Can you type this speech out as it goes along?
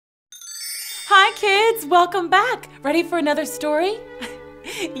Hi kids, welcome back. Ready for another story?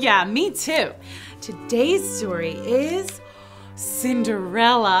 Yeah, me too. Today's story is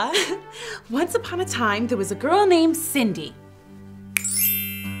Cinderella. Once upon a time, there was a girl named Cindy.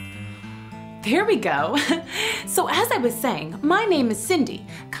 There we go. So as I was saying, my name is Cindy,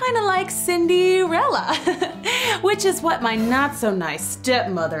 kind of like Cinderella, which is what my not-so-nice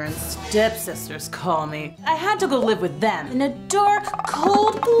stepmother and stepsisters call me. I had to go live with them in a dark,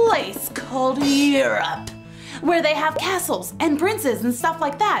 cold place called Europe, where they have castles and princes and stuff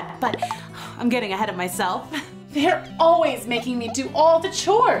like that, but I'm getting ahead of myself. They're always making me do all the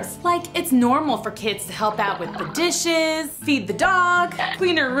chores. Like it's normal for kids to help out with the dishes, feed the dog,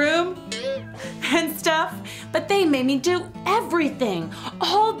 clean her room, and stuff. But they made me do everything.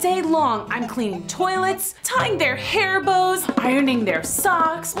 All day long, I'm cleaning toilets, tying their hair bows, ironing their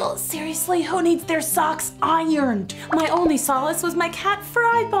socks. Well, seriously, who needs their socks ironed? My only solace was my cat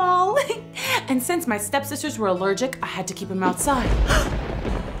Fryball. And since my stepsisters were allergic, I had to keep him outside.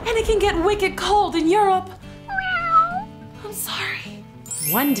 And it can get wicked cold in Europe. I'm sorry.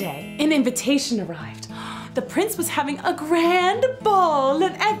 One day, an invitation arrived. The prince was having a grand ball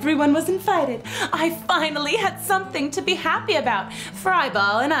and everyone was invited. I finally had something to be happy about.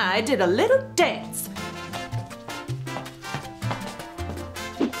 Fryball and I did a little dance.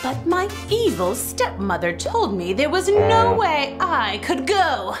 But my evil stepmother told me there was no way I could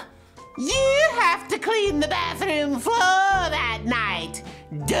go. You have to clean the bathroom floor that night.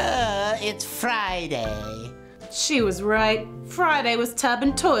 Duh, it's Friday. She was right. Friday was tub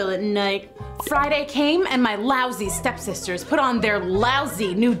and toilet night. Friday came and my lousy stepsisters put on their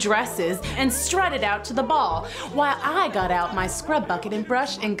lousy new dresses and strutted out to the ball, while I got out my scrub bucket and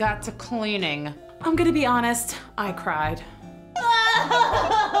brush and got to cleaning. I'm gonna be honest, I cried.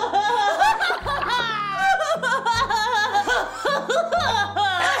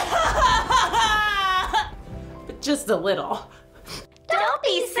 But just a little. Don't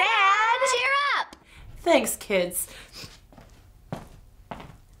be sad! Cheer up! Thanks, kids.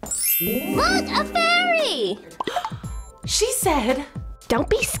 Look, a fairy! She said, Don't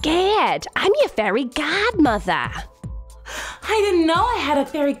be scared. I'm your fairy godmother. I didn't know I had a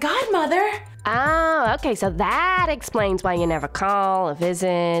fairy godmother. Oh, okay, so that explains why you never call or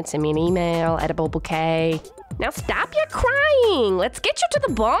visit, send me an email, edible bouquet. Now stop your crying. Let's get you to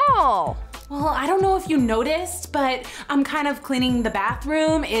the ball. Well, I don't know if you noticed, but I'm kind of cleaning the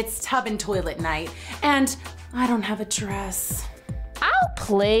bathroom. It's tub and toilet night, and I don't have a dress. Oh,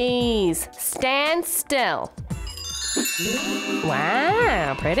 please. Stand still.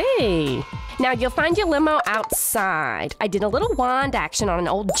 Wow, pretty. Now you'll find your limo outside. I did a little wand action on an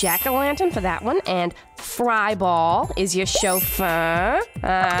old jack-o'-lantern for that one, and Fryball is your chauffeur.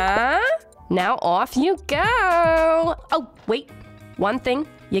 Now off you go. Oh, wait, one thing.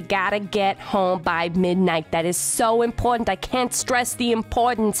 You gotta get home by midnight. That is so important. I can't stress the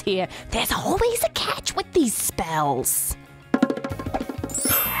importance here. There's always a catch with these spells.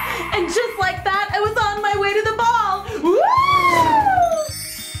 And just like that, I was on my way to the ball. Woo!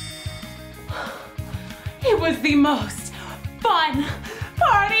 It was the most fun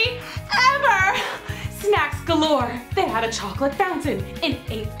party ever. Snacks galore. They had a chocolate fountain, an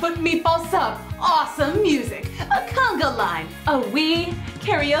 8-foot meatball sub, awesome music, a conga line, a Wii,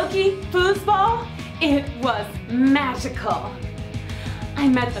 karaoke, foosball. It was magical. I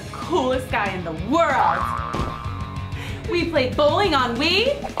met the coolest guy in the world. We played bowling on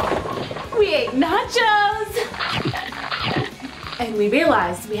Wii. We ate nachos. And we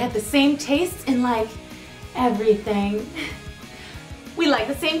realized we had the same taste in like everything. We like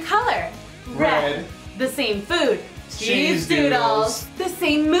the same color. Red. The same food. Cheese doodles. The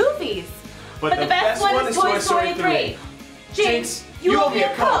same movies. But the best one is Toy Story 3. Jinx, you owe me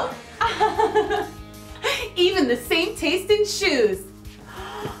a Coke. Even the same taste in shoes.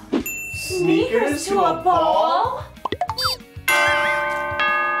 Sneakers to a ball?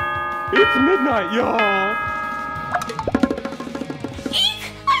 It's midnight, y'all. Eek!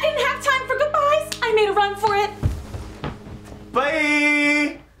 I didn't have time for goodbyes. I made a run for it.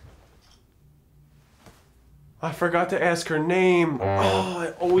 Bye! I forgot to ask her name. Oh,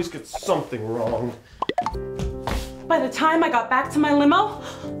 I always get something wrong. By the time I got back to my limo,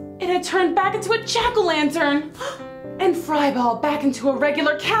 it had turned back into a jack-o'-lantern. And Fryball back into a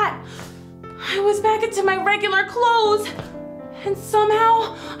regular cat. I was back into my regular clothes. And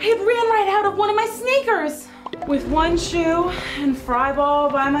somehow, I had ran right out of one of my sneakers. With one shoe and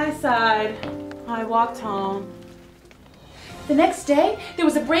Fryball by my side, I walked home. The next day, there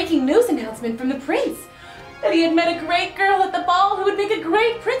was a breaking news announcement from the prince that he had met a great girl at the ball who would make a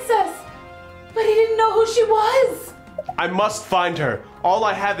great princess. But he didn't know who she was. I must find her. All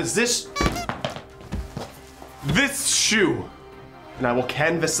I have is this this shoe. And I will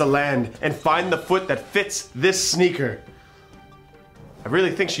canvass the land and find the foot that fits this sneaker. I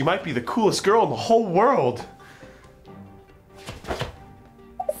really think she might be the coolest girl in the whole world.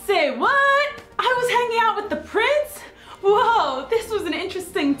 Say what? I was hanging out with the prince? Whoa, this was an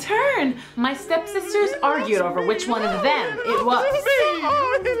interesting turn. My stepsisters argued over which one of them it was.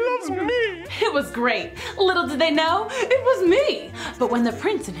 Oh, he loves me. It was great. Little did they know, it was me. But when the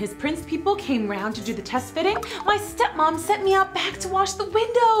prince and his prince people came round to do the test fitting, my stepmom sent me out back to wash the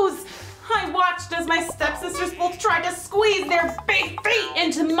windows. I watched as my stepsisters both tried to squeeze their big feet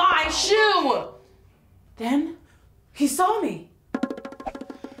into my shoe. Then he saw me.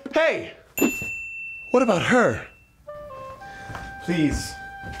 Hey, what about her? Please,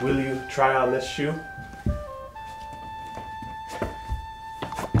 will you try on this shoe?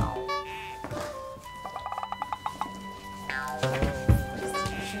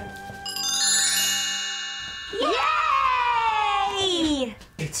 Yay!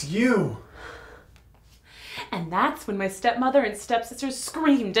 It's you. And that's when my stepmother and stepsisters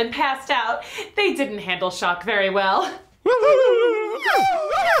screamed and passed out. They didn't handle shock very well.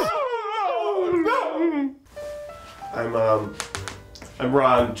 I'm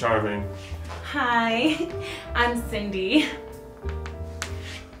Ron Charming. Hi, I'm Cindy.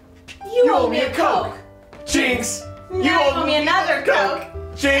 You owe me a Coke. Jinx! Now you owe me another Coke.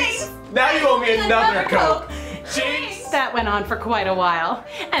 Jinx! Now you owe me another Coke. Jinx! That went on for quite a while.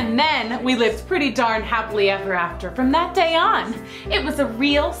 And then we lived pretty darn happily ever after from that day on. It was a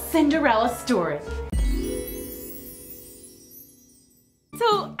real Cinderella story.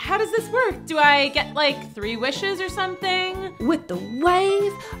 So how does this work? Do I get like 3 wishes or something? With the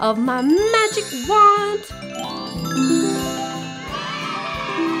wave of my magic wand.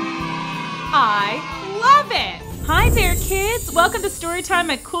 I love it! Hi there, kids! Welcome to Storytime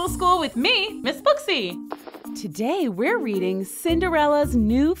at Cool School with me, Miss Booksy. Today we're reading Cinderella's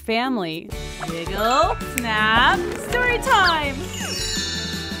New Family. Wiggle, snap, Storytime!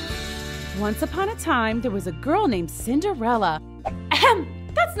 Once upon a time, there was a girl named Cinderella. Ahem!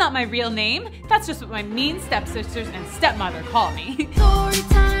 That's not my real name. That's just what my mean stepsisters and stepmother call me.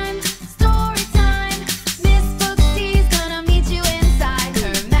 Storytime, storytime. Miss Booksy's gonna meet you inside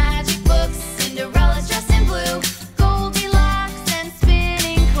her magic books. Cinderella's dressed in blue, Goldilocks and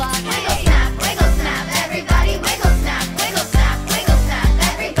spinning clock. Wiggle snap, everybody wiggle snap, wiggle snap,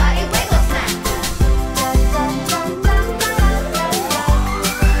 everybody wiggle snap.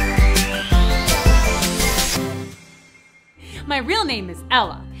 My real name is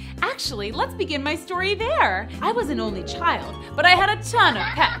Ella. Actually, let's begin my story there. I was an only child, but I had a ton of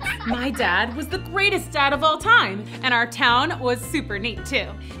pets. My dad was the greatest dad of all time, and our town was super neat too.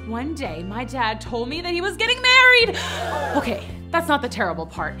 One day, my dad told me that he was getting married. Okay, that's not the terrible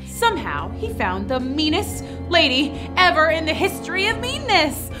part. Somehow, he found the meanest lady ever in the history of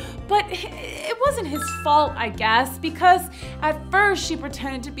meanness. But it wasn't his fault, I guess, because at first she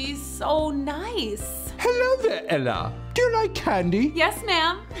pretended to be so nice. Hello there, Ella. Do you like candy? Yes,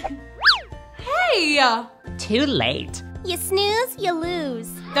 ma'am. Hey! Too late. You snooze, you lose.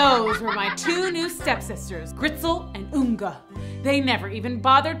 Those were my 2 new stepsisters, Gritzel and Unga. They never even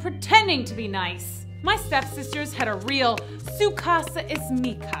bothered pretending to be nice. My stepsisters had a real su casa es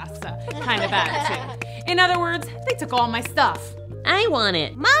mi casa kind of attitude. In other words, they took all my stuff. I want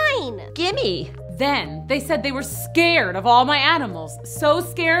it. Mine. Gimme. Then they said they were scared of all my animals, so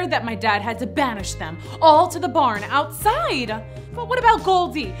scared that my dad had to banish them all to the barn outside. But what about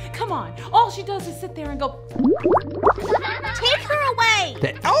Goldie? Come on, all she does is sit there and go, Take her away.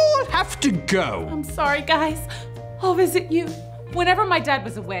 They all have to go. I'm sorry guys, I'll visit you. Whenever my dad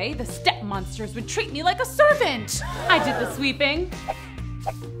was away, the step monsters would treat me like a servant. I did the sweeping.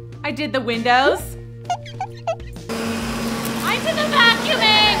 I did the windows. I did the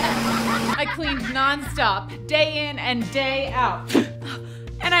vacuuming. I cleaned nonstop, day in and day out.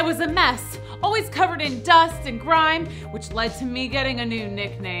 And I was a mess, always covered in dust and grime, which led to me getting a new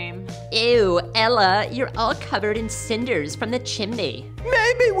nickname. Ew, Ella, you're all covered in cinders from the chimney.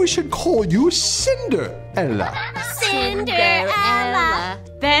 Maybe we should call you Cinderella. Cinderella.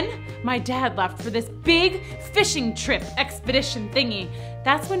 Then my dad left for this big fishing trip expedition thingy.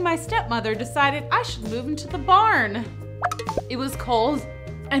 That's when my stepmother decided I should move into the barn. It was cold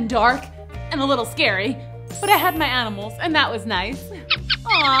and dark and a little scary, but I had my animals and that was nice.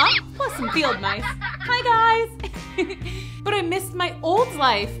 Aw, plus some field mice. Hi guys. But I missed my old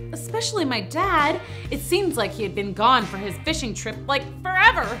life, especially my dad. It seems like he had been gone for his fishing trip like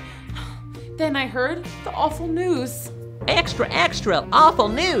forever. Then I heard the awful news. Extra, extra, awful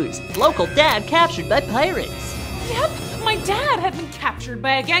news. Local dad captured by pirates. Yep, my dad had been captured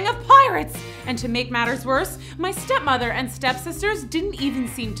by a gang of pirates. And to make matters worse, my stepmother and stepsisters didn't even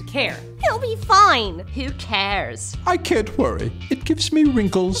seem to care. He'll be fine. Who cares? I can't worry. It gives me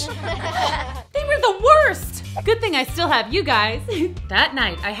wrinkles. They were the worst! Good thing I still have you guys. That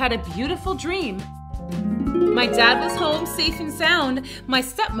night, I had a beautiful dream. My dad was home safe and sound. My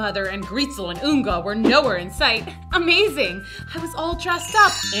stepmother and Gretel and Unga were nowhere in sight. Amazing! I was all dressed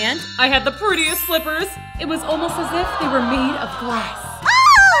up, and I had the prettiest slippers. It was almost as if they were made of glass.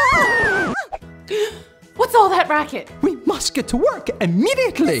 Ah! What's all that racket? We must get to work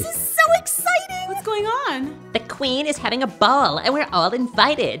immediately. This is so exciting. What's going on? The queen is having a ball and we're all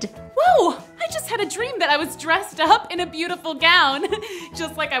invited. Whoa! I just had a dream that I was dressed up in a beautiful gown.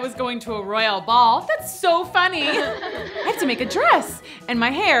 Just like I was going to a royal ball. That's so funny. I have to make a dress. And my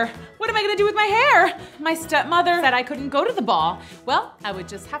hair. What am I gonna do with my hair? My stepmother said I couldn't go to the ball. Well, I would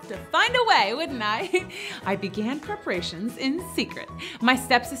just have to find a way, wouldn't I? I began preparations in secret. My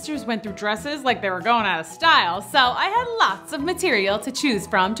stepsisters went through dresses like they were going out of style, so I had lots of material to choose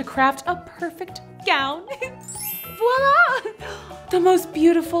from to craft a perfect gown. Voila! The most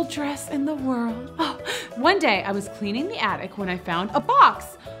beautiful dress in the world. Oh, one day I was cleaning the attic when I found a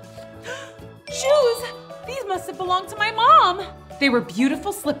box. Shoes! These must have belonged to my mom. They were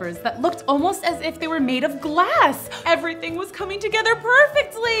beautiful slippers that looked almost as if they were made of glass. Everything was coming together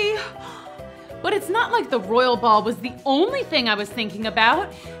perfectly. But it's not like the royal ball was the only thing I was thinking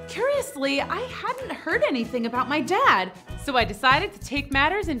about. Curiously, I hadn't heard anything about my dad, so I decided to take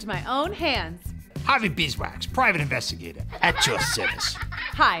matters into my own hands. Harvey Beeswax, private investigator, at your service.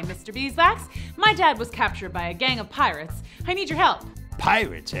 Hi, Mr. Beeswax. My dad was captured by a gang of pirates. I need your help.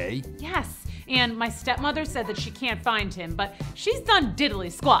 Pirates, eh? Yes, and my stepmother said that she can't find him, but she's done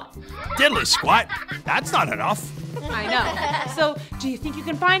diddly squat. Diddly squat? That's not enough. I know. So, do you think you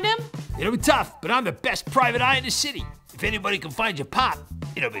can find him? It'll be tough, but I'm the best private eye in the city. If anybody can find your pop,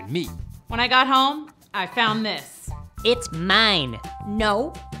 it'll be me. When I got home, I found this. It's mine.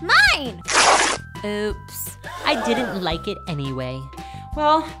 No, mine. Oops. I didn't like it anyway.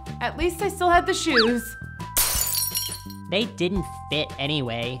 Well, at least I still had the shoes. They didn't fit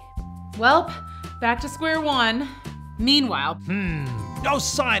anyway. Welp, back to square one. Meanwhile, No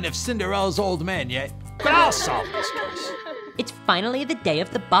sign of Cinderella's old man yet, but I'll solve this case. It's finally the day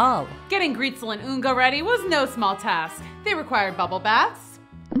of the ball. getting Gretel and Unga ready was no small task. They required bubble baths,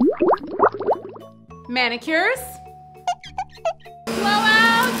 manicures,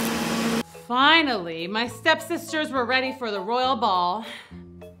 blowouts. Finally, my stepsisters were ready for the royal ball.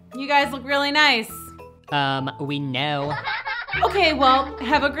 You guys look really nice. We know. Okay, well,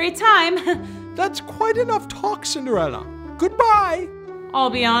 have a great time. That's quite enough talk, Cinderella. Goodbye. I'll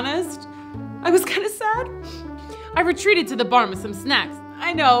be honest, I was kind of sad. I retreated to the barn with some snacks.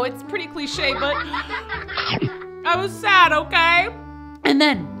 I know, it's pretty cliche, but I was sad, okay? And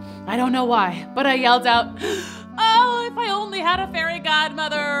then, I don't know why, but I yelled out, "Oh, if I only had a fairy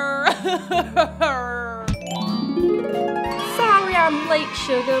godmother!" Sorry I'm late,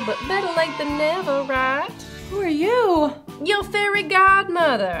 sugar, but better late than never, right? Who are you? Your fairy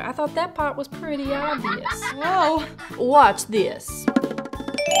godmother. I thought that part was pretty obvious. Whoa, Watch this.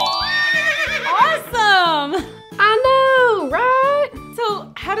 awesome! I know, right?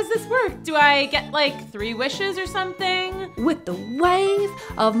 So, how does this work? Do I get like 3 wishes or something? With the wave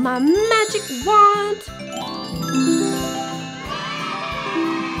of my magic wand.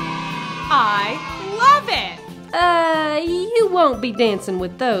 I love it! You won't be dancing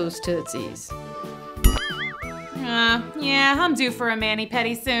with those tootsies. Yeah, I'm due for a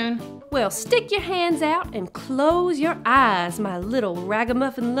mani-pedi soon. Well, stick your hands out and close your eyes, my little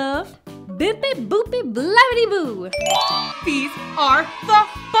ragamuffin love. Bippy boopy blabbity boo. These are the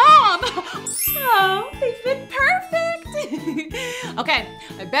bomb! Oh, they fit perfect! Okay,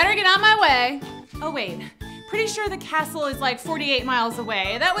 I better get on my way. Oh wait, pretty sure the castle is like 48 miles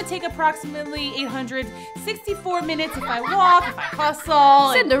away. That would take approximately 864 minutes if I walk, if I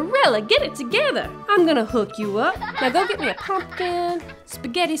hustle. Cinderella, get it together. I'm gonna hook you up. Now go get me a pumpkin,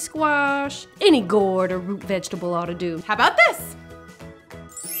 spaghetti squash, any gourd or root vegetable ought to do. How about this?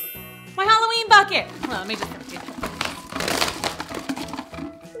 My Halloween bucket. Well, let me just empty it.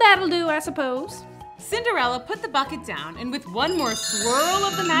 That'll do, I suppose. Cinderella put the bucket down, and with one more swirl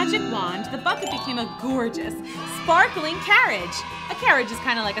of the magic wand, the bucket became a gorgeous, sparkling carriage. A carriage is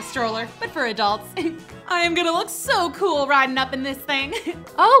kind of like a stroller, but for adults. I am gonna look so cool riding up in this thing.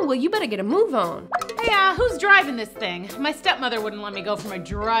 Oh, well, you better get a move on. Hey, who's driving this thing? My stepmother wouldn't let me go for my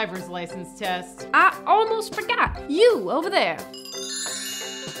driver's license test. I almost forgot. You, over there.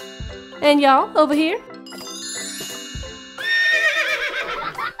 And y'all, over here.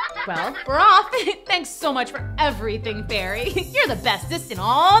 Well, we're off. Thanks so much for everything, Fairy. You're the bestest in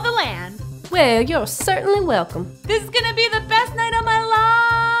all the land. Well, you're certainly welcome. This is gonna be the best night of my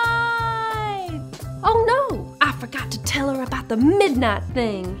life. Oh no, I forgot to tell her about the midnight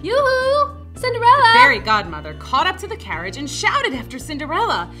thing. Yoo-hoo! Cinderella! The fairy godmother caught up to the carriage and shouted after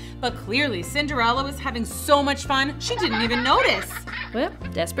Cinderella. But clearly Cinderella was having so much fun, she didn't even notice. Well,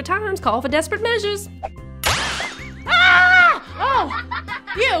 desperate times call for desperate measures. Ah! Oh,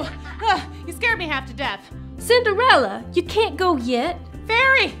 you scared me half to death. Cinderella, you can't go yet.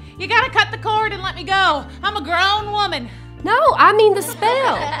 Fairy, you gotta cut the cord and let me go. I'm a grown woman. No, I mean the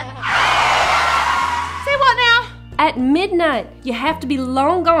spell. Say what now? At midnight, you have to be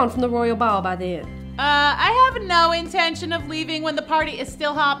long gone from the royal ball by then. I have no intention of leaving when the party is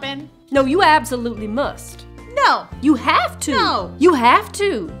still hopping. No, you absolutely must. No. You have to. No. You have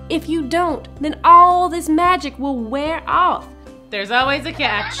to. If you don't, then all this magic will wear off. There's always a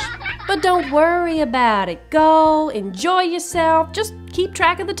catch. But don't worry about it. Go, enjoy yourself. Just keep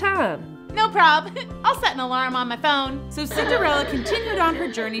track of the time. No prob. I'll set an alarm on my phone. So Cinderella continued on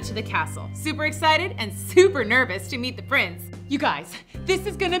her journey to the castle, super excited and super nervous to meet the prince. You guys, this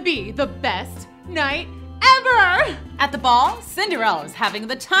is gonna be the best night ever! At the ball, Cinderella was having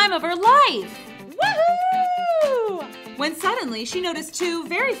the time of her life. Woohoo! When suddenly she noticed two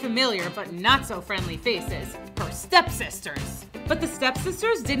very familiar but not so friendly faces, her stepsisters. But the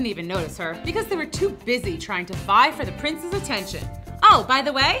stepsisters didn't even notice her because they were too busy trying to vie for the prince's attention. Oh, by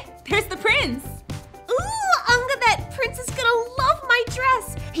the way, there's the prince. Ooh, Unga, that prince is gonna love my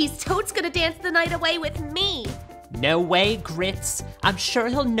dress. He's totes gonna dance the night away with me. No way, Grits. I'm sure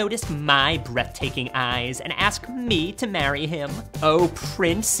he'll notice my breathtaking eyes and ask me to marry him. Oh,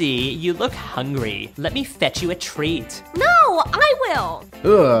 Princey, you look hungry. Let me fetch you a treat. No, I will.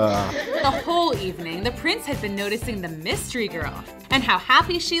 Ugh. The whole evening, the prince had been noticing the mystery girl and how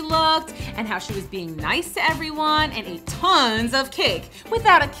happy she looked and how she was being nice to everyone and ate tons of cake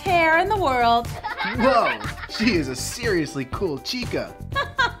without a care in the world. Whoa, she is a seriously cool chica.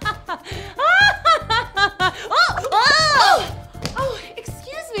 Oh,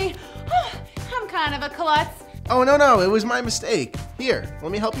 excuse me. Oh, I'm kind of a klutz. Oh, no, it was my mistake. Here,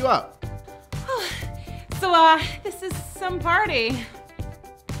 let me help you out. So, this is some party.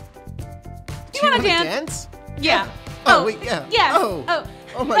 Do you wanna dance? Yeah. Oh, wait, yeah. Yeah.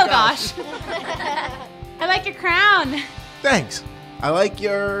 Oh my gosh. I like your crown. Thanks. I like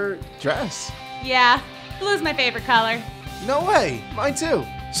your dress. Yeah, blue's my favorite color. No way, mine too.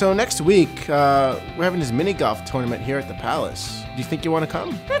 So next week, we're having this mini golf tournament here at the palace. Do you think you want to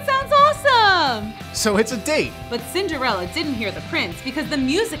come? That sounds awesome! So it's a date. But Cinderella didn't hear the prince because the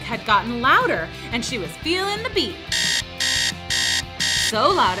music had gotten louder and she was feeling the beat. So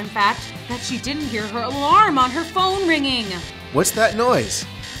loud, in fact, that she didn't hear her alarm on her phone ringing. What's that noise?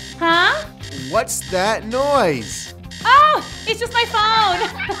 Huh? What's that noise? Oh, it's just my phone.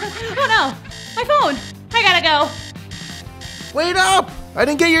 Oh no, my phone. I gotta go. Wait up! I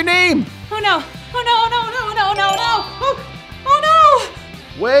didn't get your name! Oh no, oh no, no, no, no, no, no. Oh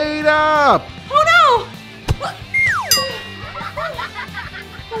no! Wait up! Oh no!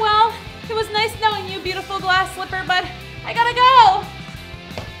 Well, it was nice knowing you, beautiful glass slipper, but I gotta go.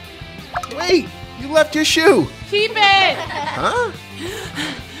 Wait! You left your shoe! Keep it! Huh?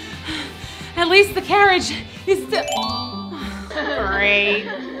 At least the carriage is still... Great.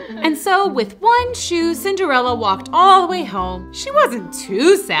 And so, with one shoe, Cinderella walked all the way home. She wasn't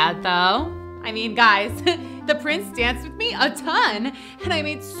too sad, though. I mean, guys, the prince danced with me a ton, and I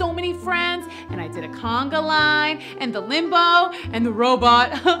made so many friends, and I did a conga line, and the limbo, and the robot,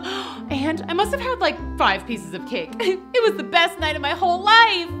 and I must have had like 5 pieces of cake. It was the best night of my whole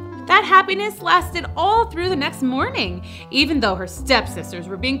life. That happiness lasted all through the next morning, even though her stepsisters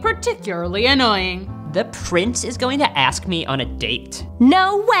were being particularly annoying. The prince is going to ask me on a date.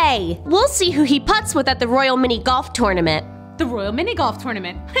 No way. We'll see who he putts with at the Royal Mini Golf Tournament. The Royal Mini Golf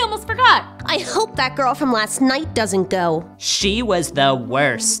Tournament. I almost forgot. I hope that girl from last night doesn't go. She was the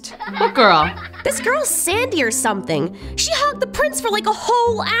worst. What girl? This girl's Sandy or something. She hugged the prince for like a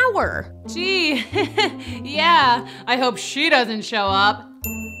whole hour. Gee, yeah, I hope she doesn't show up.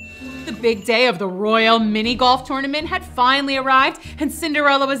 The big day of the Royal Mini Golf Tournament had finally arrived and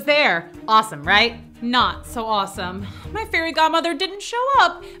Cinderella was there. Awesome, right? Not so awesome. My fairy godmother didn't show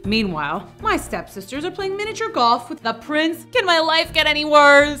up. Meanwhile, my stepsisters are playing miniature golf with the prince. Can my life get any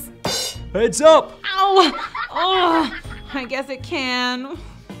worse? Heads up! Ow! Oh, I guess it can.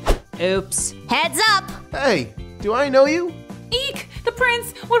 Oops. Heads up! Hey, do I know you? Eek! The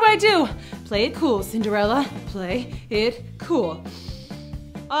prince! What do I do? Play it cool, Cinderella. Play it cool.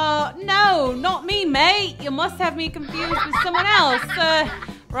 No, not me, mate. You must have me confused with someone else.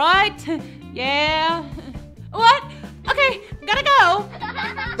 right? Yeah. What? Okay, gotta go.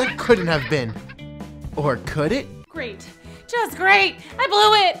 That couldn't have been. Or could it? Great. Just great. I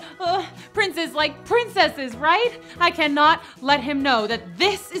blew it. Princes like princesses, right? I cannot let him know that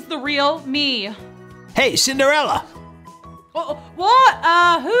this is the real me. Hey, Cinderella. What?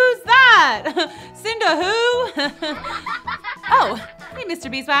 Who's that? Cinda who? Oh, hey, Mr.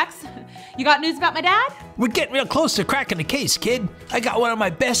 Beeswax. You got news about my dad? We're getting real close to cracking the case, kid. I got one of my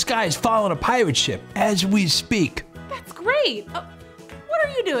best guys following a pirate ship as we speak. That's great. What are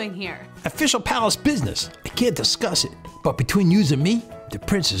you doing here? Official palace business. I can't discuss it. But between yous and me, the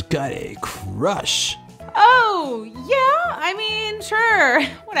prince has got a crush. Oh, yeah? I mean, sure.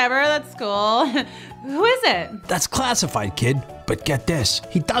 Whatever, that's cool. Who is it? That's classified, kid. But get this,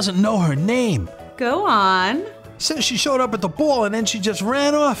 he doesn't know her name. Go on. Says she showed up at the ball and then she just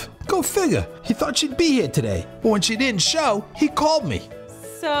ran off. Go figure. He thought she'd be here today. But when she didn't show, he called me.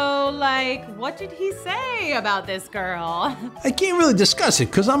 So, like, what did he say about this girl? I can't really discuss it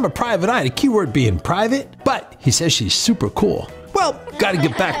because I'm a private eye, the keyword being private. But he says she's super cool. Well, gotta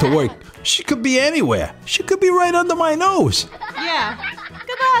get back to work. She could be anywhere. She could be right under my nose. Yeah,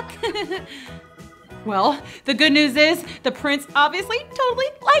 good luck. Well, the good news is the prince obviously totally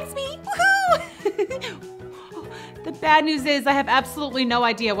likes me. Woohoo! The bad news is I have absolutely no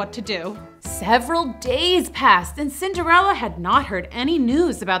idea what to do. Several days passed and Cinderella had not heard any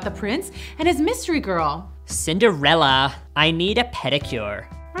news about the prince and his mystery girl. Cinderella, I need a pedicure.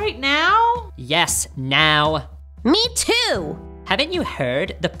 Right now? Yes, now. Me too. Haven't you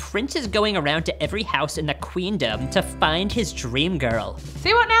heard? The prince is going around to every house in the queendom to find his dream girl.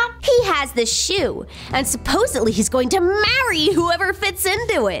 Say what now? He has the shoe, and supposedly he's going to marry whoever fits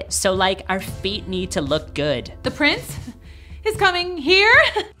into it. So, like, our feet need to look good. The prince is coming here?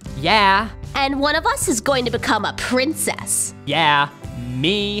 Yeah. And one of us is going to become a princess. Yeah.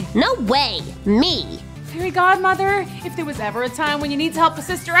 Me. No way. Me. Fairy godmother, if there was ever a time when you need to help a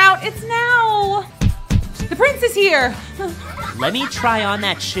sister out, it's now. The prince is here. Let me try on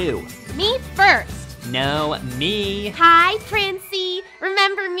that shoe. Me first. No, me. Hi, Princey.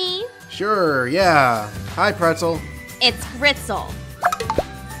 Remember me? Sure, yeah. Hi, Pretzel. It's Ritzel.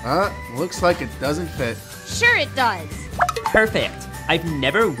 Looks like it doesn't fit. Sure it does. Perfect. I've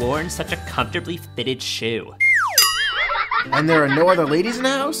never worn such a comfortably fitted shoe. And there are no other ladies in the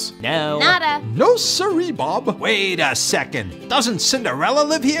house? No. Nada. No siree, Bob. Wait a second. Doesn't Cinderella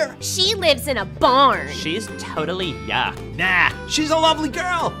live here? She lives in a barn. She's totally yuck. Nah, she's a lovely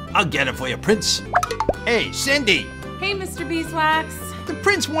girl. I'll get it for you, Prince. Hey, Cindy. Hey, Mr. Beeswax. The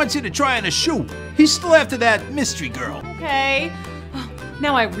prince wants you to try on a shoe. He's still after that mystery girl. Okay.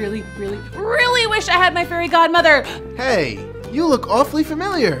 Now I really wish I had my fairy godmother. Hey, you look awfully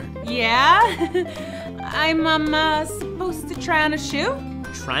familiar. Yeah? I'm supposed to try on a shoe?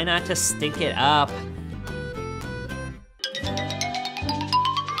 Try not to stink it up.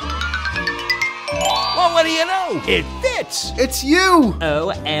 Well, what do you know? It fits. It's you!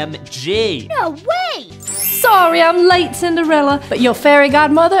 OMG. No way. Sorry I'm late, Cinderella, but your fairy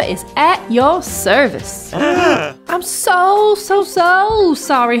godmother is at your service. I'm so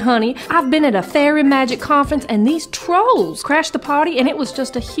sorry, honey. I've been at a fairy magic conference and these trolls crashed the party and it was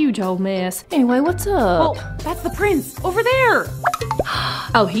just a huge old mess. Anyway, what's up? Oh, that's the prince over there.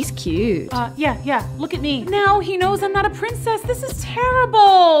 Oh, he's cute. Yeah, look at me. Now he knows I'm not a princess. This is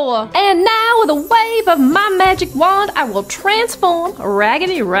terrible. And now, with a wave of my magic wand, I will transform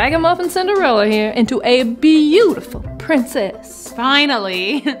Raggedy Ragamuffin Cinderella here into a beautiful princess.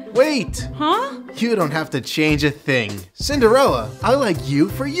 Finally. Wait! Huh? You don't have to change a thing. Cinderella, I like you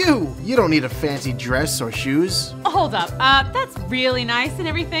for you. You don't need a fancy dress or shoes. Hold up. That's really nice and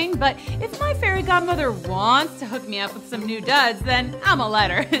everything, but if my fairy godmother wants to hook me up with some new duds, then I'ma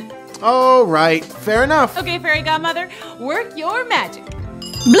let her. All right, fair enough. Okay, fairy godmother, work your magic.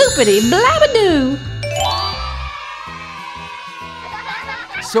 Bloopity blabadoo.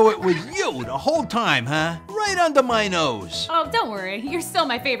 So it was you the whole time, huh? Right under my nose. Oh, don't worry. You're still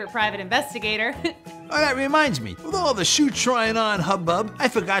my favorite private investigator. Oh, that reminds me. With all the shoe trying on hubbub, I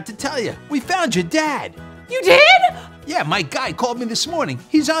forgot to tell you. We found your dad. You did? Yeah, my guy called me this morning.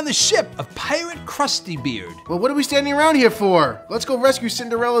 He's on the ship of Pirate Krusty Beard. Well, what are we standing around here for? Let's go rescue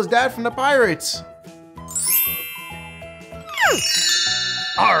Cinderella's dad from the pirates.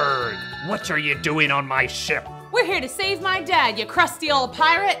 Arrgh! What are you doing on my ship? We're here to save my dad, you crusty old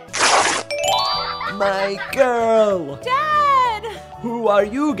pirate. My girl! Dad! Who are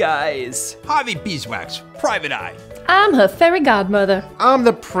you guys? Harvey Beeswax, private eye. I'm her fairy godmother. I'm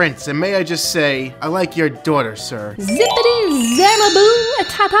the prince, and may I just say, I like your daughter, sir. Zippity zammaboo,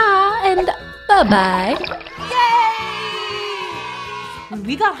 ta-ta, and bye-bye. When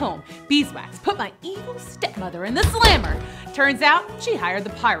we got home, Beeswax put my evil stepmother in the slammer. Turns out she hired the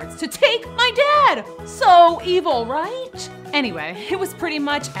pirates to take my dad. So evil, right? Anyway, it was pretty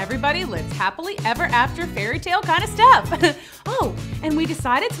much everybody lived happily ever after fairy tale kind of stuff. Oh, and we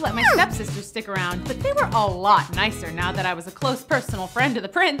decided to let my stepsisters stick around, but they were a lot nicer now that I was a close personal friend to the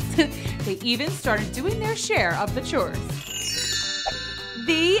prince. They even started doing their share of the chores.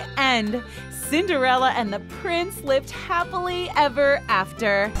 The end. Cinderella and the prince lived happily ever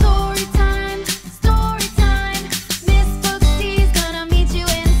after. Storytime, storytime. Miss Booksy's gonna meet you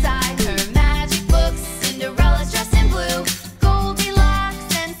inside her magic books. Cinderella's dressed in blue,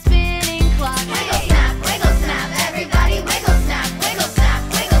 Goldilocks and spinning clock. Wiggle snap, everybody wiggle snap, wiggle snap,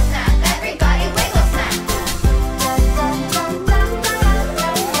 everybody wiggle snap.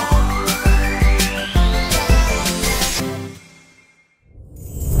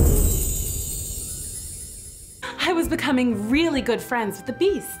 I was becoming really good friends with the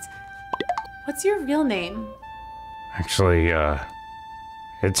Beast. What's your real name? Actually,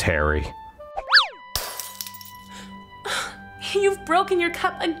 it's Harry. You've broken your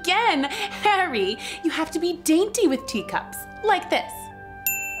cup again, Harry. You have to be dainty with teacups, like this.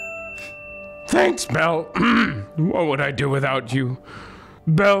 Thanks, Belle. What would I do without you?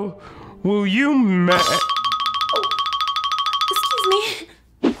 Belle, will you Excuse me.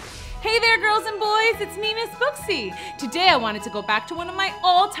 Hey there, girls and boys, it's me, Miss Booksy. Today I wanted to go back to one of my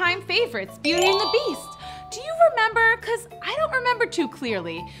all-time favorites, Beauty and the Beast. Do you remember? Because I don't remember too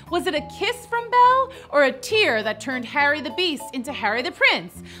clearly. Was it a kiss from Belle or a tear that turned Harry the Beast into Harry the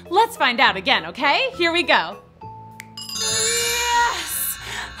Prince? Let's find out again, okay? Here we go. Yes!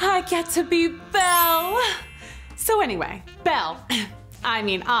 I get to be Belle. So anyway, Belle.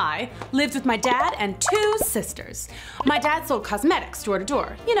 I lived with my dad and 2 sisters. My dad sold cosmetics door to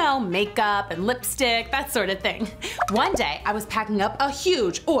door. You know, makeup and lipstick, that sort of thing. One day, I was packing up a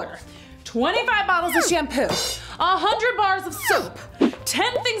huge order. 25 bottles of shampoo, 100 bars of soap,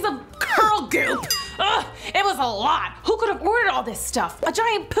 10 things of curl goop. Ugh, it was a lot. Who could have ordered all this stuff? A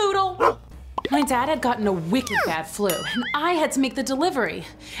giant poodle? My dad had gotten a wicked bad flu, and I had to make the delivery.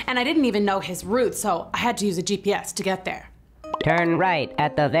 And I didn't even know his route, so I had to use a GPS to get there. Turn right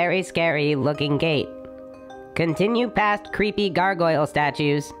at the very scary looking gate. Continue past creepy gargoyle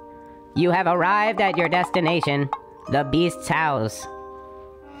statues. You have arrived at your destination, the Beast's house.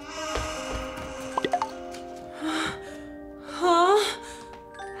 Huh?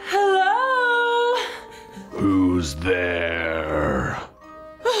 Hello? Who's there?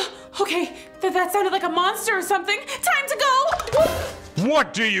 Okay, that sounded like a monster or something. Time to go!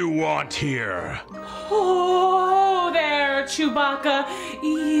 What do you want here? Oh, there, Chewbacca.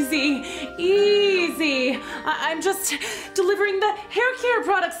 Easy, easy. I'm just delivering the hair care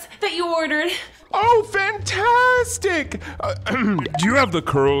products that you ordered. Oh, fantastic! Do you have the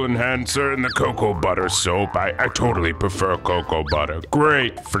curl enhancer and the cocoa butter soap? I totally prefer cocoa butter.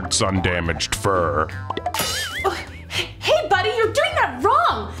 Great for sun-damaged fur. Oh, hey, buddy, you're doing that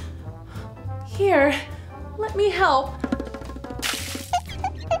wrong. Here, let me help.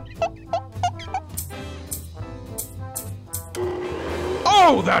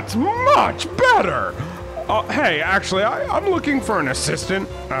 Oh, that's much better! Hey, actually, I'm looking for an assistant.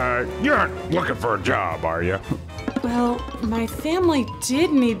 You aren't looking for a job, are you? Well, my family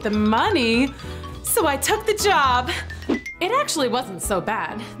did need the money, so I took the job. It actually wasn't so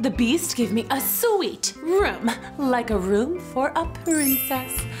bad. The Beast gave me a sweet room, like a room for a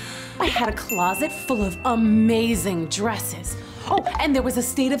princess. I had a closet full of amazing dresses. Oh, and there was a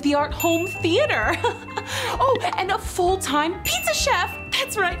state-of-the-art home theater. Oh, and a full-time pizza chef.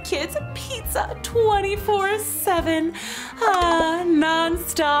 That's right, kids, pizza 24/7.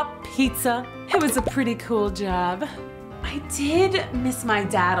 Non-stop pizza. It was a pretty cool job. I did miss my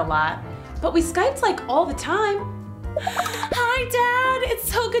dad a lot, but we Skyped like all the time. Hi, Dad,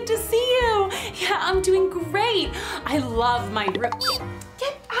 it's so good to see you. Yeah, I'm doing great. I love my room.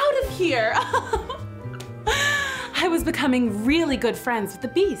 Get out of here. I was becoming really good friends with the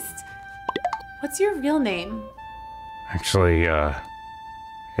Beast. What's your real name? Actually,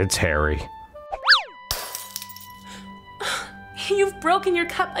 it's Harry. You've broken your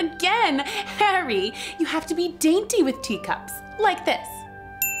cup again, Harry. You have to be dainty with teacups, like this.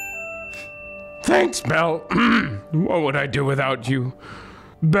 Thanks, Belle. What would I do without you?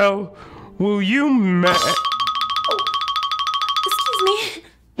 Belle, will you Excuse me.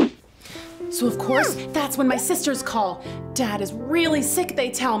 So of course, that's when my sisters call. Dad is really sick, they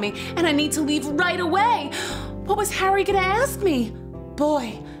tell me, and I need to leave right away. What was Harry gonna ask me?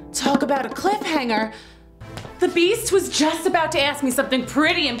 Boy, talk about a cliffhanger. The Beast was just about to ask me something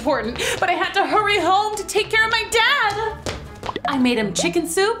pretty important, but I had to hurry home to take care of my dad. I made him chicken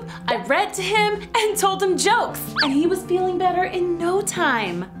soup, I read to him, and told him jokes. And he was feeling better in no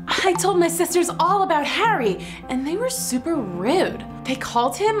time. I told my sisters all about Harry, and they were super rude. They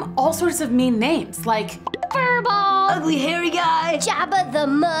called him all sorts of mean names, like Furball! Ugly hairy guy! Jabba the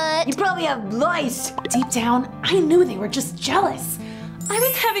Mutt! You probably have lice! Deep down, I knew they were just jealous. I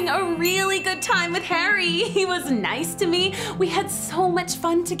was having a really good time with Harry. He was nice to me. We had so much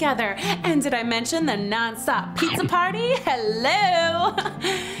fun together. And did I mention the non-stop pizza party? Hello!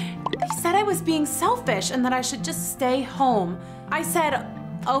 They said I was being selfish and that I should just stay home. I said,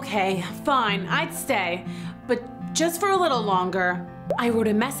 okay, fine, I'd stay, but just for a little longer. I wrote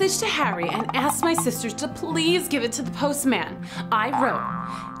a message to Harry and asked my sisters to please give it to the postman. I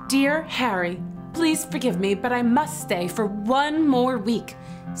wrote, "Dear Harry, please forgive me, but I must stay for one more week.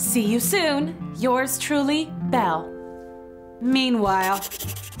 See you soon. Yours truly, Belle." Meanwhile,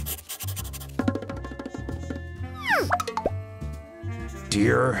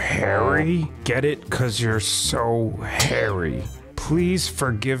 Dear Harry, get it? 'Cause you're so hairy. Please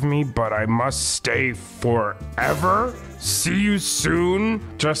forgive me, but I must stay forever. See you soon.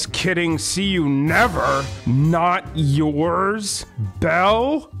 Just kidding, see you never. Not yours,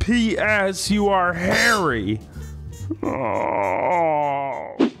 Belle. P.S. You are hairy.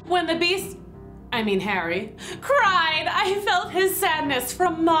 Oh. when the beast, Harry, cried, I felt his sadness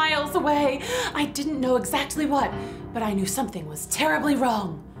from miles away. I didn't know exactly what, but I knew something was terribly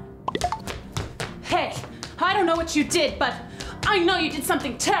wrong. Hey, I don't know what you did, but I know you did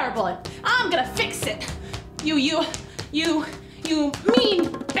something terrible, and I'm gonna fix it. You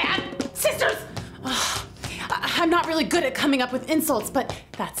mean bad sisters! Ugh, I'm not really good at coming up with insults, but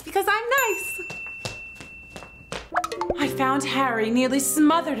that's because I'm nice. I found Harry nearly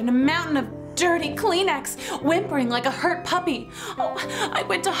smothered in a mountain of dirty Kleenex, whimpering like a hurt puppy. Oh, I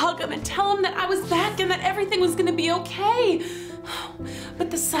went to hug him and tell him that I was back and that everything was gonna be okay.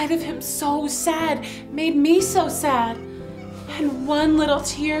 But the sight of him so sad made me so sad. And one little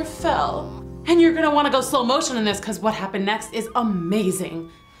tear fell. And you're gonna wanna go slow motion in this because what happened next is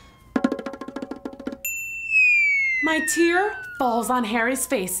amazing. My tear falls on Harry's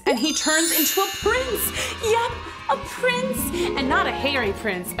face and he turns into a prince. Yep, a prince. And not a hairy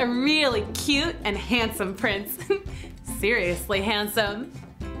prince, a really cute and handsome prince. Seriously handsome.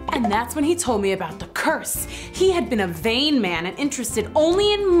 And that's when he told me about the curse. He had been a vain man and interested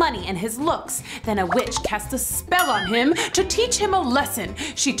only in money and his looks. Then a witch cast a spell on him to teach him a lesson.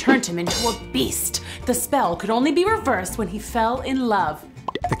 She turned him into a beast. The spell could only be reversed when he fell in love.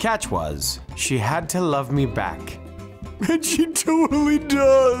 The catch was, she had to love me back. And she totally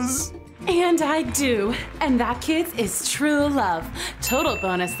does. And I do. And that, kids, is true love. Total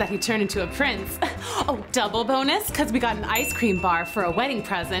bonus that he turned into a prince. Oh, double bonus, because we got an ice cream bar for a wedding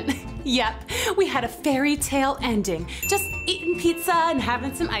present. Yep, we had a fairy tale ending. Just eating pizza and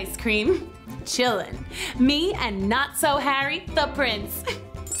having some ice cream. Chillin'. Me and not so Harry, the prince.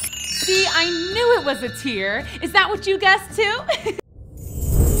 See, I knew it was a tear. Is that what you guessed too?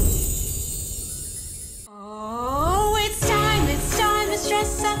 Oh, it's time, it's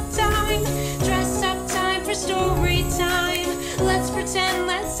dress up time. Dress up time for story time. Let's pretend,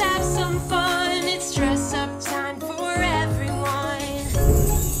 let's have some fun. It's dress up time for everyone.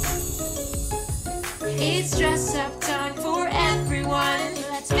 It's dress up time for everyone.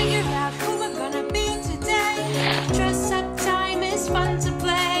 Let's figure out who we're gonna be today. Dress up time is fun to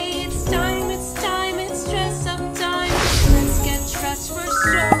play. It's dress up time. Let's get dressed for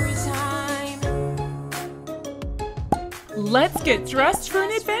story time. Let's get dressed for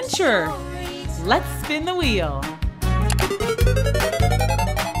an adventure. Let's spin the wheel.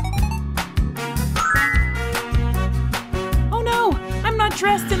 Oh no, I'm not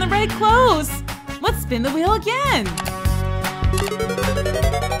dressed in the right clothes. Let's spin the wheel again.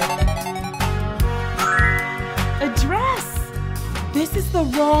 A dress. This is the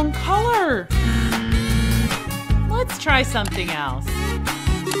wrong color. Let's try something else.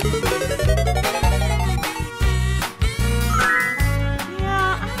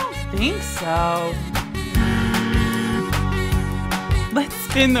 Think so. Let's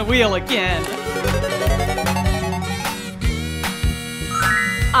spin the wheel again.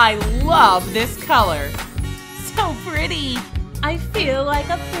 I love this color. So pretty. I feel like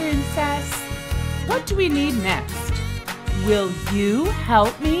a princess. What do we need next? Will you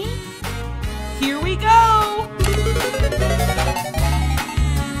help me? Here we go.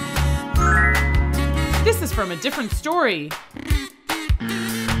 This is from a different story.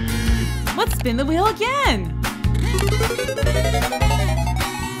 Let's spin the wheel again.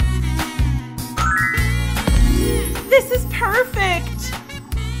 This is perfect.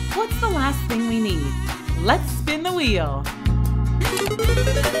 What's the last thing we need? Let's spin the wheel.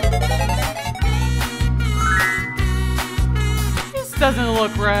 This doesn't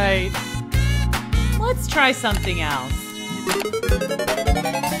look right. Let's try something else.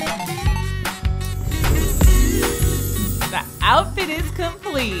 The outfit is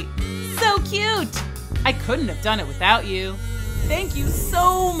complete. So cute. I couldn't have done it without you. Thank you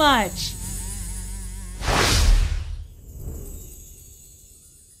so much.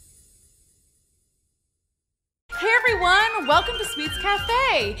 Hey everyone, welcome to Sweet's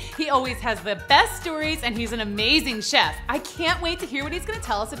Cafe. He always has the best stories and he's an amazing chef. I can't wait to hear what he's gonna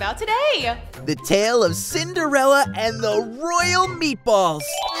tell us about today. The tale of Cinderella and the royal meatballs.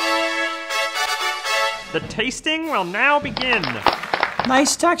 The tasting will now begin.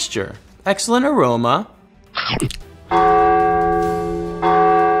 Nice texture, excellent aroma.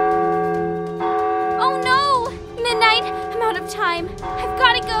 Oh no! Midnight! I'm out of time. I've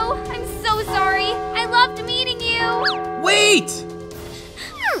gotta go. I'm so sorry. I loved meeting you. Wait!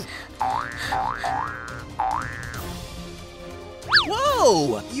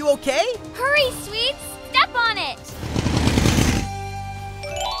 Whoa! You okay? Hurry, Sweets! Step on it!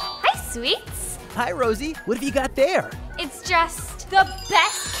 Hi, Sweets. Hi, Rosie. What have you got there? It's just the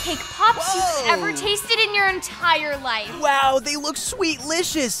best cake pops you've ever tasted in your entire life. Wow, they look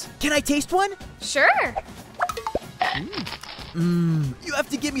sweet-licious. Can I taste one? Sure. You have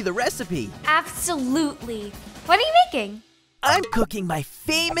to give me the recipe. Absolutely. What are you making? I'm cooking my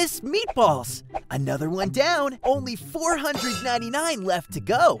famous meatballs. Another one down, only 499 left to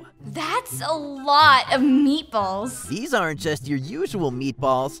go. That's a lot of meatballs. These aren't just your usual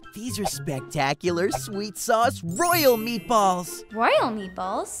meatballs. These are spectacular sweet sauce royal meatballs. Royal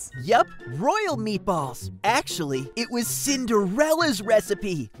meatballs? Yup, royal meatballs. Actually, it was Cinderella's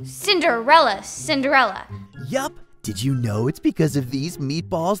recipe. Cinderella. Yup. Did you know it's because of these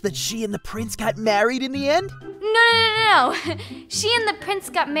meatballs that she and the prince got married in the end? No. She and the prince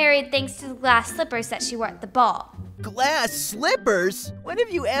got married thanks to the glass slippers that she wore at the ball. Glass slippers? When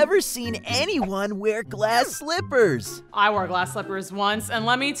have you ever seen anyone wear glass slippers? I wore glass slippers once, and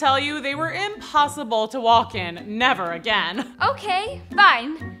let me tell you, they were impossible to walk in. Never again. Okay,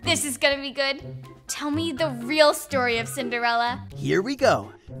 fine. This is gonna be good. Tell me the real story of Cinderella. Here we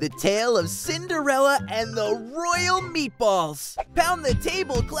go. The tale of Cinderella and the royal meatballs. Pound the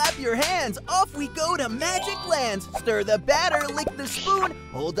table, clap your hands. Off we go to magic lands. Stir the batter, lick the spoon.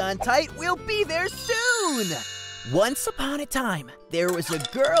 Hold on tight, we'll be there soon. Once upon a time, there was a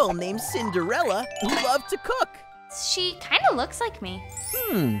girl named Cinderella who loved to cook. She kind of looks like me.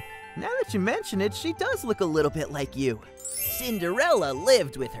 Now that you mention it, she does look a little bit like you. Cinderella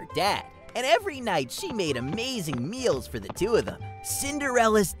lived with her dad, and every night she made amazing meals for the two of them.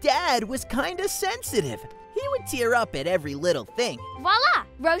 Cinderella's dad was kinda sensitive. He would tear up at every little thing. Voila!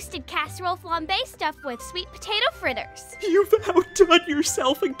 Roasted casserole flambe stuffed with sweet potato fritters. You've outdone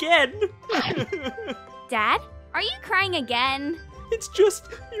yourself again. Dad, are you crying again? It's just,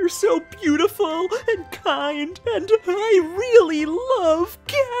 you're so beautiful and kind, and I really love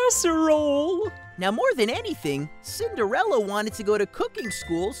casserole. Now, more than anything, Cinderella wanted to go to cooking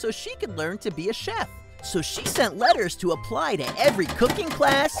school so she could learn to be a chef. So she sent letters to apply to every cooking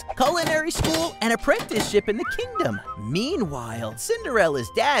class, culinary school, and apprenticeship in the kingdom. Meanwhile, Cinderella's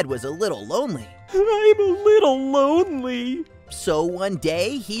dad was a little lonely. I'm a little lonely. So one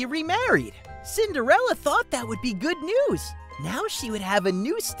day, he remarried. Cinderella thought that would be good news. Now she would have a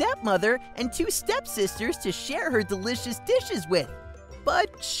new stepmother and two stepsisters to share her delicious dishes with.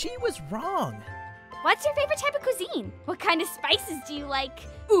 But she was wrong. What's your favorite type of cuisine? What kind of spices do you like?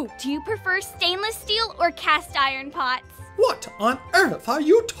 Ooh, do you prefer stainless steel or cast iron pots? What on earth are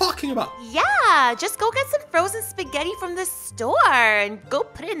you talking about? Yeah, just go get some frozen spaghetti from the store and go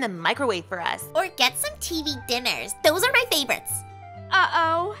put it in the microwave for us. Or get some TV dinners. Those are my favorites.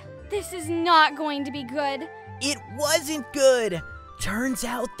 Uh-oh, this is not going to be good. It wasn't good. Turns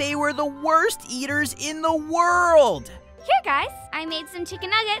out they were the worst eaters in the world. Here, guys, I made some chicken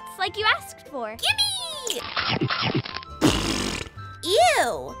nuggets like you asked for. Gimme!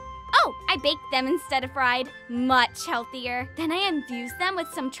 Ew! Oh, I baked them instead of fried. Much healthier. Then I infused them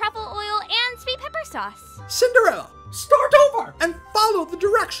with some truffle oil and sweet pepper sauce. Cinderella, start over and follow the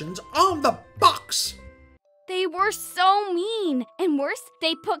directions on the box. They were so mean. And worse,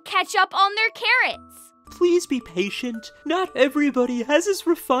 they put ketchup on their carrots. Please be patient. Not everybody has as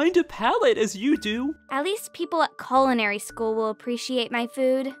refined a palate as you do. At least people at culinary school will appreciate my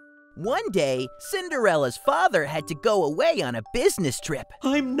food. One day, Cinderella's father had to go away on a business trip.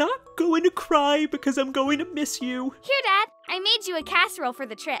 I'm not going to cry because I'm going to miss you. Here, Dad, I made you a casserole for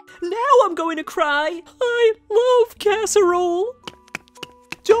the trip. Now I'm going to cry. I love casserole.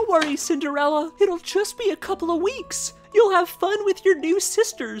 Don't worry, Cinderella. It'll just be a couple of weeks. You'll have fun with your new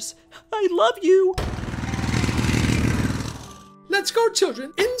sisters. I love you. Let's go,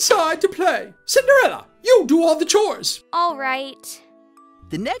 children, inside to play. Cinderella, you do all the chores. All right.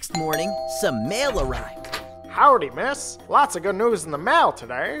 The next morning, some mail arrived. Howdy, miss. Lots of good news in the mail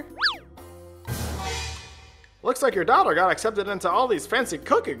today. Looks like your daughter got accepted into all these fancy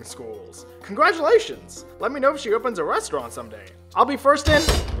cooking schools. Congratulations. Let me know if she opens a restaurant someday. I'll be first in...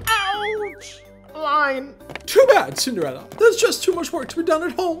 Ouch! Line. Too bad, Cinderella. There's just too much work to be done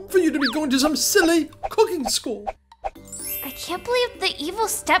at home for you to be going to some silly cooking school. I can't believe the evil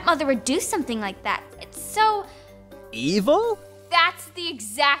stepmother would do something like that. It's so... Evil? That's the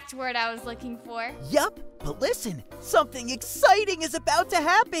exact word I was looking for. Yup, but listen, something exciting is about to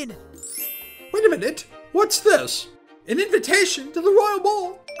happen. Wait a minute. What's this? An invitation to the royal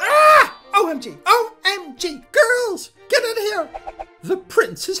ball. Ah! OMG! OMG! Girls, get in here! The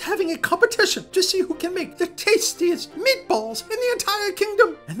prince is having a competition to see who can make the tastiest meatballs in the entire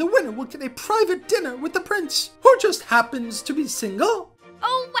kingdom. And the winner will get a private dinner with the prince, who just happens to be single.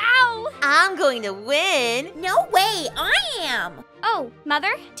 Oh, wow! I'm going to win. No way, I am! Oh,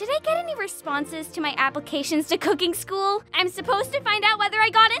 Mother, did I get any responses to my applications to cooking school? I'm supposed to find out whether I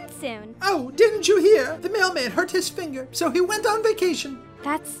got in soon. Oh, didn't you hear? The mailman hurt his finger, so he went on vacation.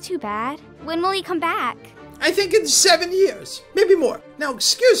 That's too bad. When will he come back? I think in 7 years, maybe more. Now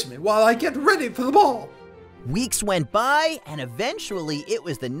excuse me while I get ready for the ball. Weeks went by, and eventually it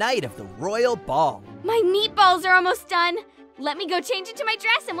was the night of the royal ball. My meatballs are almost done. Let me go change into my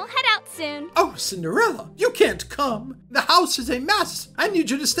dress and we'll head out soon. Oh, Cinderella, you can't come. The house is a mess. I need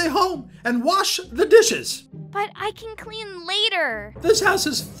you to stay home and wash the dishes. But I can clean later. This house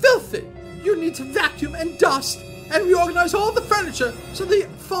is filthy. You need to vacuum and dust and reorganize all the furniture so the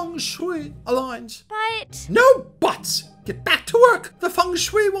feng shui aligns. But... No buts. Get back to work. The feng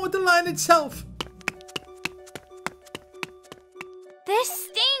shui won't align itself. This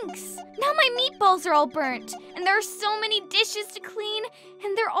stinks! Now my meatballs are all burnt, and there are so many dishes to clean,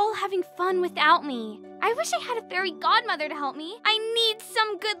 and they're all having fun without me. I wish I had a fairy godmother to help me. I need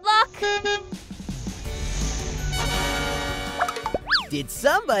some good luck. Did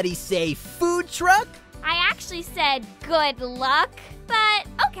somebody say food truck? I actually said good luck, but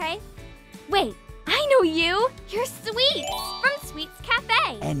okay. Wait, I know you. You're Sweets from Sweets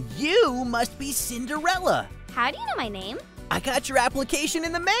Cafe. And you must be Cinderella. How do you know my name? I got your application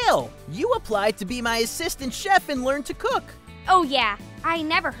in the mail. You applied to be my assistant chef and learn to cook. Oh yeah, I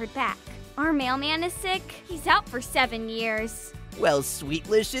never heard back. Our mailman is sick. He's out for 7 years. Well,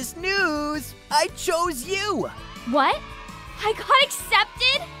 sweetlicious news. I chose you. What? I got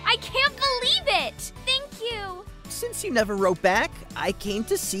accepted? I can't believe it. Thank you. Since you never wrote back, I came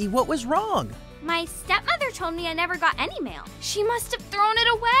to see what was wrong. My stepmother told me I never got any mail. She must have thrown it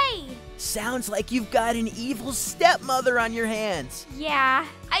away. Sounds like you've got an evil stepmother on your hands. Yeah,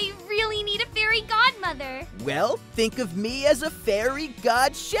 I really need a fairy godmother. Well, think of me as a fairy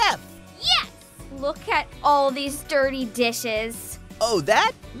god chef. Yes! Look at all these dirty dishes. Oh,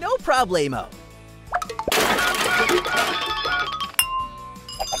 that? No problemo.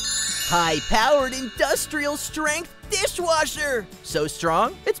 High-powered industrial strength dishwasher. So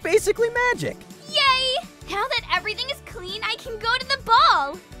strong, it's basically magic. Yay! Now that everything is clean, I can go to the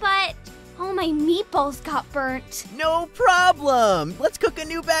ball. But all my meatballs got burnt. No problem. Let's cook a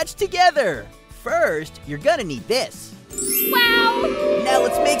new batch together. First, you're gonna need this. Wow! Now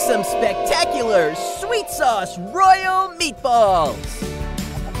let's make some spectacular sweet sauce royal meatballs.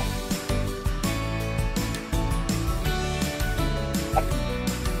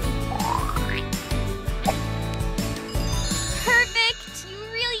 Perfect! You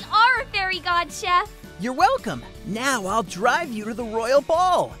really are a fairy god chef. You're welcome. Now I'll drive you to the royal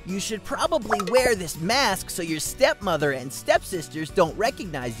ball. You should probably wear this mask so your stepmother and stepsisters don't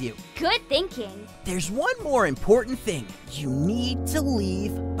recognize you. Good thinking. There's one more important thing. You need to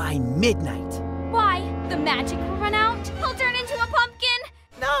leave by midnight. Why? The magic will run out? I'll turn into a pumpkin?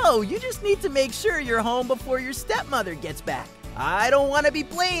 No, you just need to make sure you're home before your stepmother gets back. I don't want to be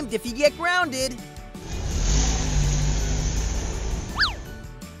blamed if you get grounded.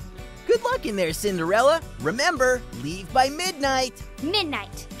 Good luck in there, Cinderella. Remember, leave by midnight.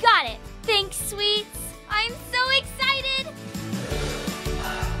 Midnight. Got it. Thanks, Sweets. I'm so excited.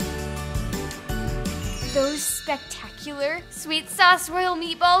 Those spectacular sweet sauce royal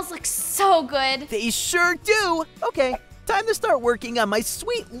meatballs look so good. They sure do. Okay, time to start working on my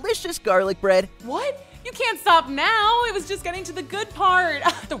sweet-licious garlic bread. What? You can't stop now. It was just getting to the good part.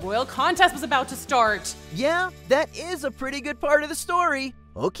 The royal contest was about to start. Yeah, that is a pretty good part of the story.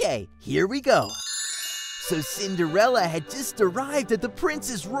 Okay, here we go. So Cinderella had just arrived at the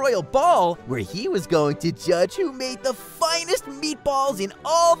prince's royal ball, where he was going to judge who made the finest meatballs in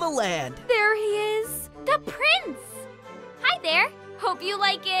all the land. There he is, the prince. Hi there. Hope you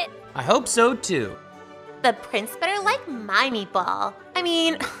like it. I hope so too. The prince better like my meatball. I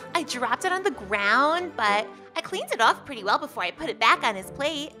mean, I dropped it on the ground, but I cleaned it off pretty well before I put it back on his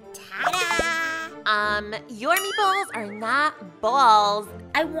plate. Ta-da! Your meatballs are not balls.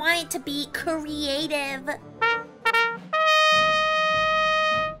 I want it to be creative.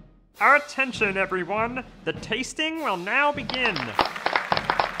 Attention, everyone. The tasting will now begin.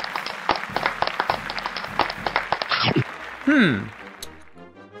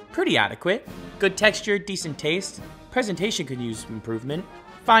 Pretty adequate. Good texture, decent taste. Presentation could use improvement.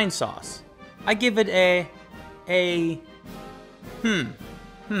 Fine sauce. I give it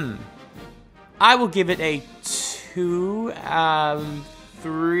I will give it a 2,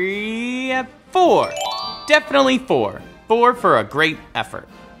 3, 4. Definitely 4. 4 for a great effort.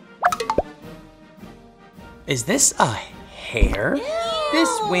 Is this a hair? Ew.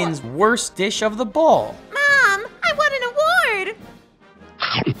 This wins worst dish of the ball. Mom, I won an award.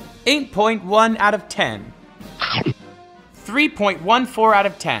 8.1 out of 10. 3.14 out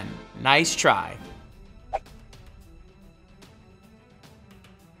of 10. Nice try.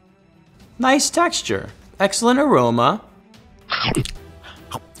 Nice texture. Excellent aroma.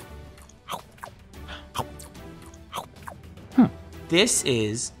 This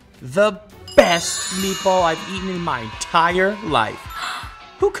is the best meatball I've eaten in my entire life.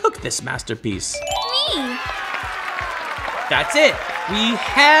 Who cooked this masterpiece? Me. That's it. We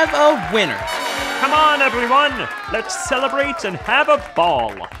have a winner. Come on, everyone. Let's celebrate and have a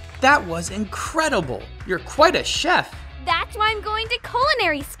ball. That was incredible. You're quite a chef. That's why I'm going to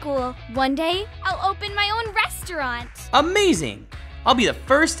culinary school. One day, I'll open my own restaurant. Amazing. I'll be the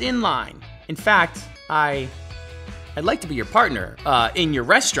first in line. In fact, I'd like to be your partner in your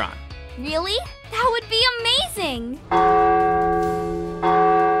restaurant. Really? That would be amazing.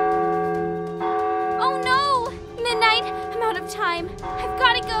 Oh no! Midnight, I'm out of time. I've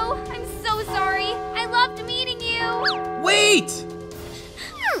got to go. I'm so sorry. I loved meeting you. Wait!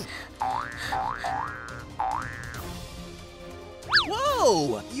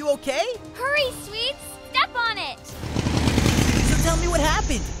 Whoa! You okay? Hurry, sweets. Step on it. So tell me what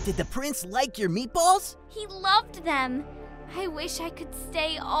happened. Did the prince like your meatballs? He loved them. I wish I could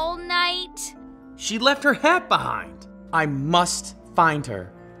stay all night. She left her hat behind. I must find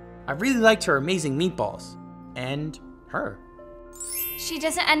her. I really liked her amazing meatballs. And her. She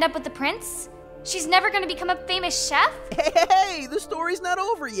doesn't end up with the prince? She's never gonna become a famous chef? Hey, the story's not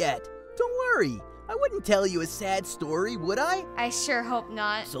over yet. Don't worry. I wouldn't tell you a sad story, would I? I sure hope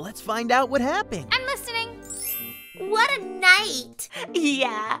not. So let's find out what happened. I'm listening. What a night.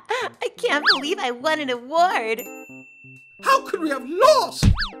 Yeah, I can't believe I won an award. How could we have lost?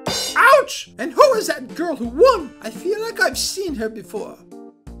 Ouch! And who is that girl who won? I feel like I've seen her before.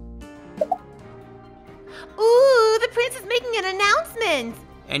 Ooh, the prince is making an announcement.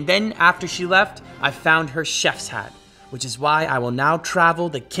 And then after she left, I found her chef's hat, which is why I will now travel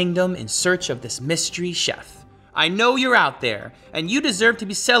the kingdom in search of this mystery chef. I know you're out there, and you deserve to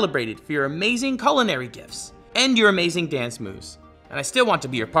be celebrated for your amazing culinary gifts and your amazing dance moves. And I still want to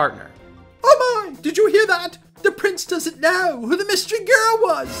be your partner. Oh my! Did you hear that? The prince doesn't know who the mystery girl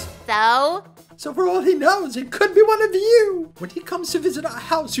was. So for all he knows, it could be one of you. When he comes to visit our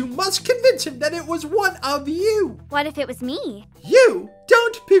house, you must convince him that it was one of you. What if it was me? You?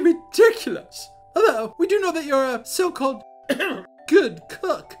 Don't be ridiculous. Although, we do know that you're a so-called good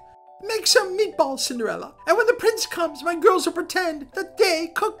cook. Make some meatballs, Cinderella, and when the prince comes, my girls will pretend that they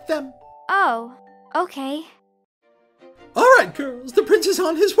cooked them. Oh, okay. All right, girls, the prince is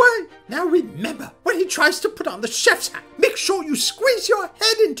on his way. Now remember, when he tries to put on the chef's hat, make sure you squeeze your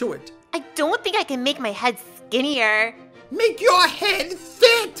head into it. I don't think I can make my head skinnier. Make your head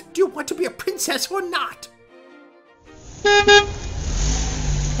fit. Do you want to be a princess or not?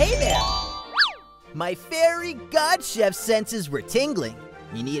 Hey there! My fairy god chef senses were tingling.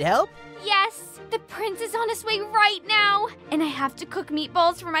 You need help? Yes, the prince is on his way right now. And I have to cook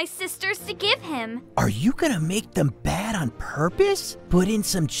meatballs for my sisters to give him. Are you gonna make them bad on purpose? Put in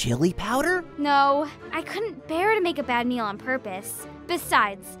some chili powder? No, I couldn't bear to make a bad meal on purpose.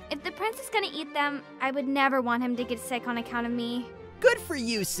 Besides, if the prince is gonna eat them, I would never want him to get sick on account of me. Good for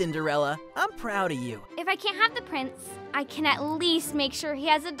you, Cinderella. I'm proud of you. If I can't have the prince, I can at least make sure he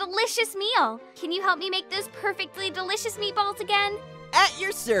has a delicious meal. Can you help me make those perfectly delicious meatballs again? At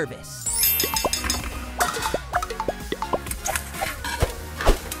your service.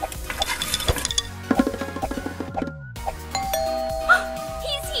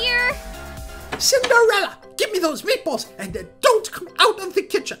 He's here! Cinderella, give me those meatballs and don't come out of the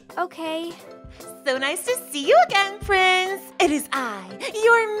kitchen. Okay. So nice to see you again, Prince. It is I,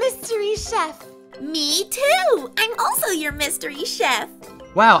 your mystery chef. Me too. I'm also your mystery chef.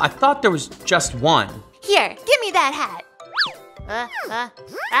 Wow, I thought there was just one. Here, give me that hat.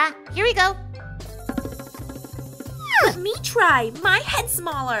 Here we go. Let me try. My head's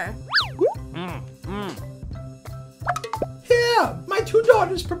smaller. Here, my 2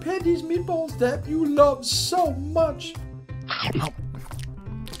 daughters prepared these meatballs that you love so much.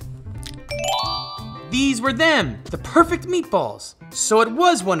 These were them, the perfect meatballs. So it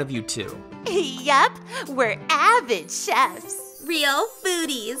was one of you two. Yup, we're avid chefs. Real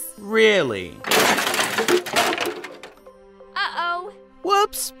foodies. Really? Uh-oh.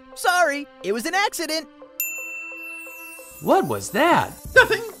 Whoops, sorry, it was an accident. What was that?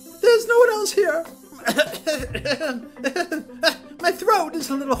 Nothing. There's no one else here. My throat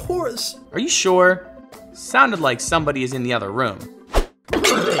is a little hoarse. Are you sure? Sounded like somebody is in the other room.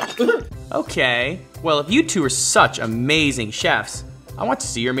 Okay, well if you two are such amazing chefs, I want to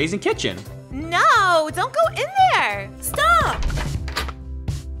see your amazing kitchen. No, don't go in there. Stop.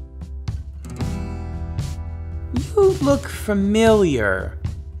 You look familiar.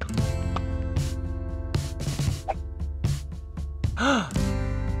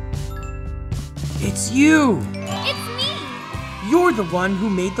 It's you! It's me! You're the one who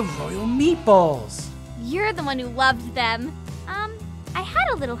made the royal meatballs. You're the one who loved them. I had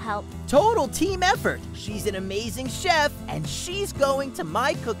a little help. Total team effort. She's an amazing chef, and she's going to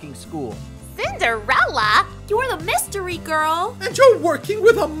my cooking school. Cinderella? You're the mystery girl. And you're working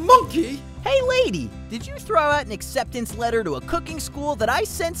with a monkey. Hey lady, did you throw out an acceptance letter to a cooking school that I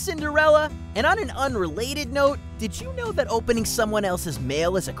sent Cinderella? And on an unrelated note, did you know that opening someone else's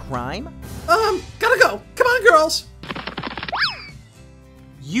mail is a crime? Gotta go. Come on, girls.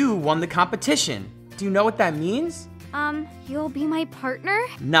 You won the competition. Do you know what that means? You'll be my partner?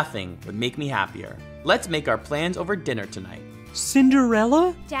 Nothing would make me happier. Let's make our plans over dinner tonight.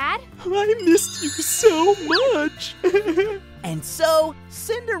 Cinderella? Dad? I missed you so much. And so,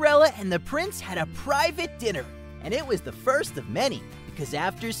 Cinderella and the prince had a private dinner. And it was the first of many, because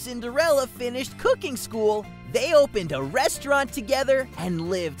after Cinderella finished cooking school, they opened a restaurant together and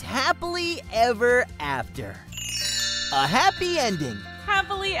lived happily ever after. A happy ending.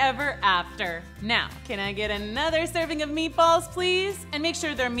 Happily ever after. Now, can I get another serving of meatballs, please? And make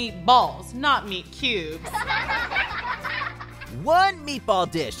sure they're meatballs, not meat cubes. One meatball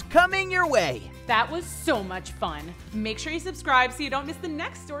dish coming your way. That was so much fun. Make sure you subscribe so you don't miss the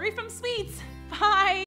next story from Sweets. Bye!